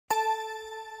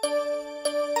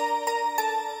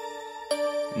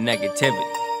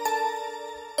Negativity.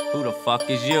 Who the fuck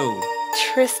is you?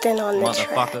 Tristan on the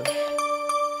motherfucker. track.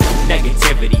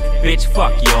 Negativity, bitch,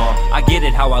 fuck y'all. I get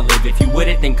it how I live, if you with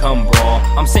it then come brawl.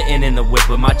 I'm sitting in the whip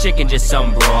with my chicken, just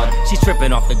some broad. She's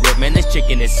tripping off the grip, man, this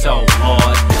chicken is so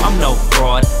hard. I'm no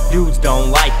fraud, dudes don't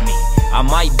like me. I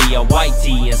might be a white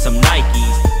tee and some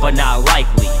Nikes, but not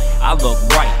likely. I look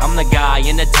right, I'm the guy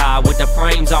in the tie with the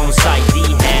frames on sight.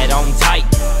 D-head on tight,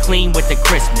 clean with the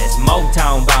crispness.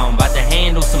 Motown bound, bout to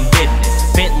handle some business.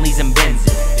 Bentleys and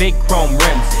Benzes, big chrome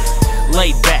rims.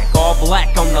 Laid back, all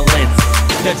black on the lenses.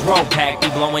 The dro pack be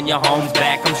blowing your homes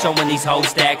back. I'm showing these whole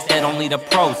stacks that only the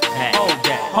pros pack.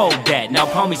 Hold that, now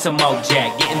pull me some more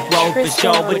jack. Getting flow for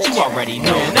show, but you already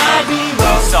know. When I be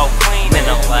roll, so clean in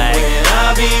the lag. when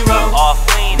I be roll, Off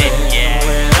clean and yeah.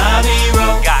 when I be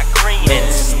roll, Got green and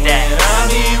stacks. when I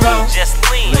be roll, Just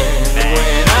lean and fast.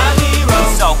 when I be roll,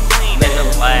 So clean in the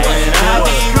lag. when I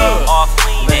be roll, Off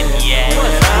clean and yeah.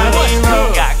 when I be roll,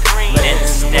 Got green and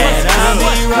when I stacks.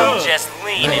 be roll, Just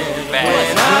lean and when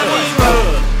fast. I be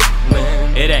roll.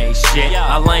 It ain't shit,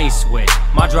 I lane switch.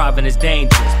 My driving is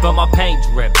dangerous, but my paint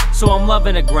drip. So I'm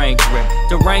loving a grain grip.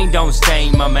 The rain don't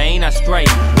stain my mane, I straight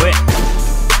whip.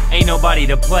 Ain't nobody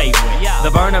to play with. The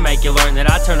burner make you learn that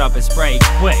I turn up and spray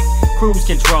quick. Cruise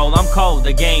control, I'm cold,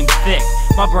 the game's thick.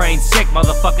 My brain's sick,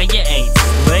 motherfucker, you ain't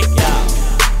slick.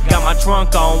 Got my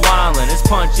trunk on wildin', it's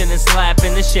punching and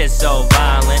slapping, this shit so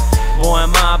violent. Boy,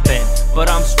 I'm mobbing, but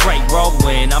I'm straight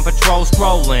rolling. I'm patrol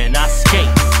scrolling, I skate.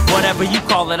 Whatever you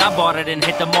call it, I bought it and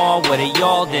hit the mall with it.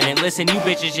 Y'all didn't listen, you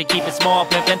bitches should keep it small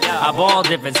pimpin'. I ball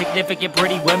different, significant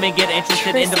pretty women get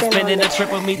interested, end up spending a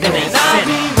trip with me, then they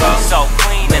sinning. So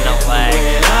clean in the lag,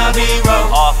 When I be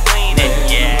roll, off clean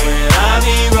and yeah. when I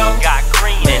be roll, Got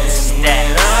green and stacks.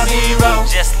 when I be roll,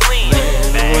 Just lean and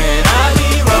fast. when I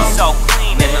be roll, So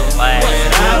clean in the lag,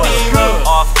 when I be roll,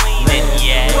 off clean and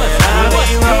yeah. when I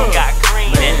be roll, Got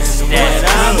green and when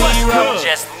I be roll, stacks.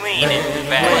 Just lean and when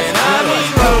fast. I be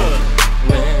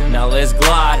roll. Now let's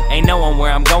glide. Ain't knowing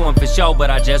where I'm going for show, but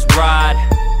I just ride.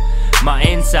 My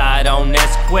inside on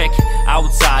that's quick.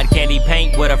 Outside candy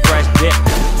paint with a fresh dip.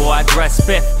 Boy, I dress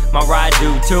spiff, my ride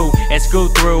do too. And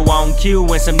scoot through on cue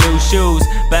in some new shoes.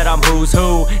 Bet I'm who's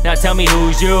who, now tell me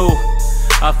who's you.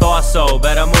 I thought so,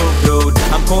 better move dude.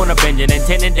 I'm corner bending,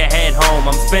 intending to head home.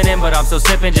 I'm spinning, but I'm still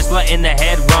sipping, just letting the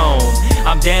head roam.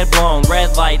 I'm dead blown,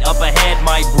 red light up ahead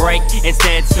might break.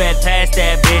 Instead sped past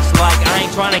that bitch like I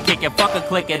ain't trying to kick it. Fuck a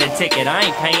click at a ticket, I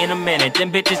ain't paying a minute.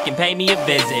 Them bitches can pay me a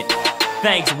visit.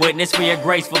 Thanks witness for your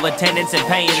graceful attendance and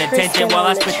paying attention while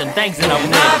I spit them things and I'm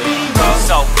living.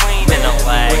 So clean in the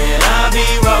lag, When I be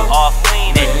roll, off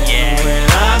clean and yeah. when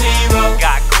I be roll,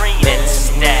 Got green and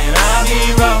stacks. when I be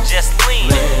roll, Just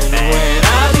lean and fast. when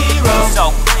I be roll, So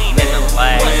clean in the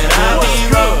lag, when I be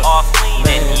roll, off clean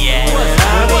and yeah. when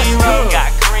I be roll, Got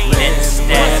green and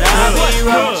when I be stacks.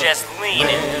 roll, Just lean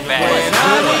and when I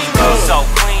fast. be roll, So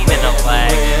clean in the lag,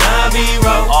 when I be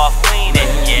roll, off clean and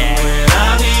yeah. when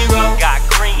I be roll, Got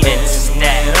green and when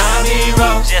I stacks. be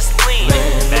roll, Just lean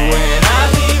and fast. when I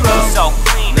be roll, So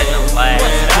clean in the lag,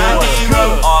 when I be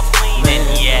roll, off clean and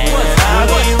yeah. when I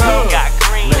be roll, Got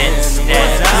green and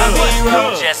when I be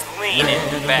roll, stacks. Just lean and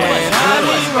when fast. I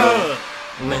be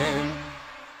roll.